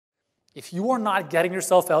If you are not getting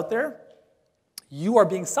yourself out there, you are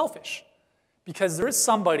being selfish, because there is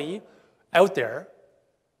somebody out there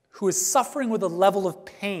who is suffering with a level of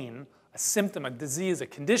pain, a symptom, a disease, a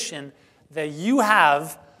condition that you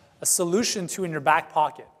have a solution to in your back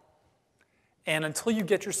pocket. And until you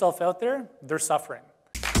get yourself out there, they're suffering.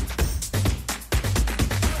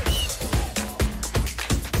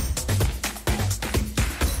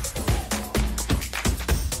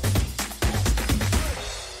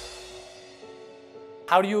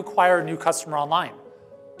 How do you acquire a new customer online?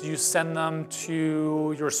 Do you send them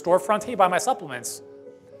to your storefront? Hey, buy my supplements.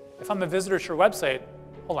 If I'm a visitor to your website,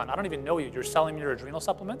 hold on, I don't even know you. You're selling me your adrenal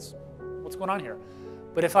supplements? What's going on here?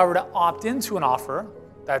 But if I were to opt into an offer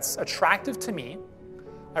that's attractive to me,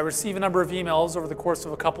 I receive a number of emails over the course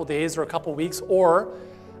of a couple days or a couple weeks, or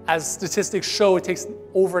as statistics show, it takes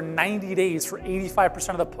over 90 days for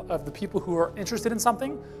 85% of the people who are interested in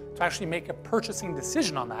something to actually make a purchasing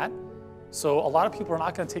decision on that. So a lot of people are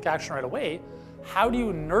not going to take action right away. How do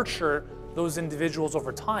you nurture those individuals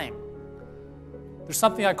over time? There's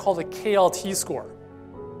something I call the KLT score,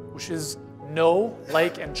 which is know,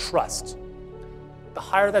 like, and trust. The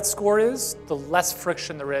higher that score is, the less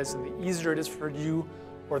friction there is and the easier it is for you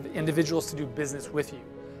or the individuals to do business with you.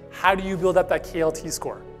 How do you build up that KLT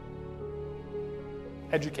score?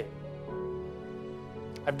 Educate.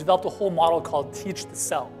 I've developed a whole model called Teach to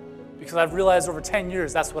Sell, because I've realized over 10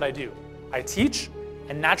 years that's what I do. I teach,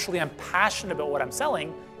 and naturally I'm passionate about what I'm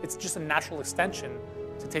selling. It's just a natural extension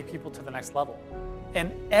to take people to the next level.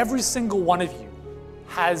 And every single one of you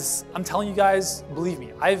has, I'm telling you guys, believe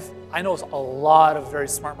me, I know a lot of very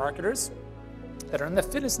smart marketers that are in the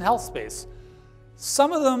fitness and health space.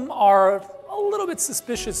 Some of them are a little bit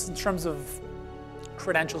suspicious in terms of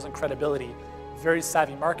credentials and credibility, very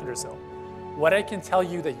savvy marketers though. What I can tell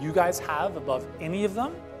you that you guys have above any of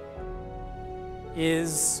them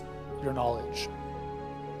is your knowledge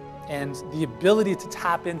and the ability to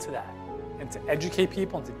tap into that and to educate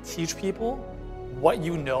people and to teach people what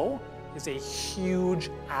you know is a huge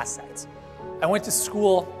asset. I went to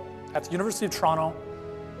school at the University of Toronto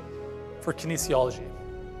for kinesiology,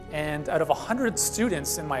 and out of 100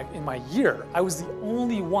 students in my year, I was the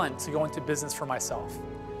only one to go into business for myself.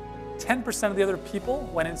 10% of the other people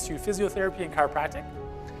went into physiotherapy and chiropractic,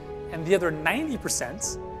 and the other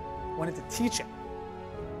 90% went into teaching.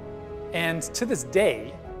 And to this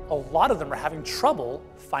day, a lot of them are having trouble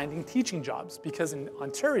finding teaching jobs because in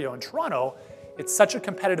Ontario and Toronto, it's such a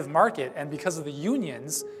competitive market, and because of the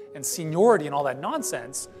unions and seniority and all that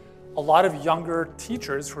nonsense, a lot of younger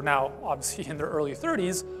teachers who are now obviously in their early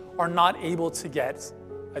 30s are not able to get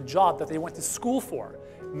a job that they went to school for.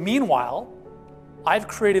 Meanwhile, I've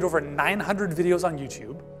created over 900 videos on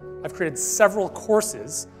YouTube. I've created several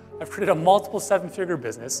courses. I've created a multiple seven-figure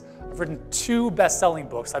business. I've written 2 best-selling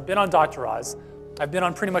books. I've been on Dr. Oz. I've been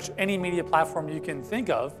on pretty much any media platform you can think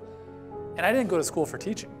of, and I didn't go to school for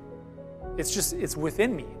teaching. It's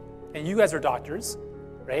within me. And you guys are doctors,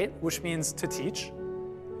 right? Which means to teach.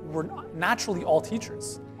 We're naturally all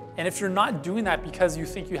teachers. And if you're not doing that because you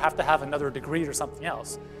think you have to have another degree or something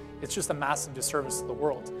else, it's just a massive disservice to the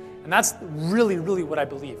world. And that's really, really what I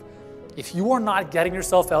believe. If you are not getting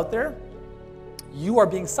yourself out there, you are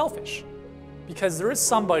being selfish, because there is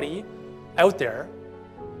somebody out there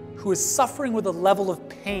who is suffering with a level of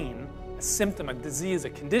pain, a symptom, a disease, a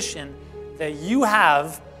condition that you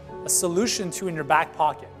have a solution to in your back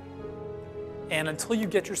pocket. And until you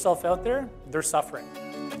get yourself out there, they're suffering.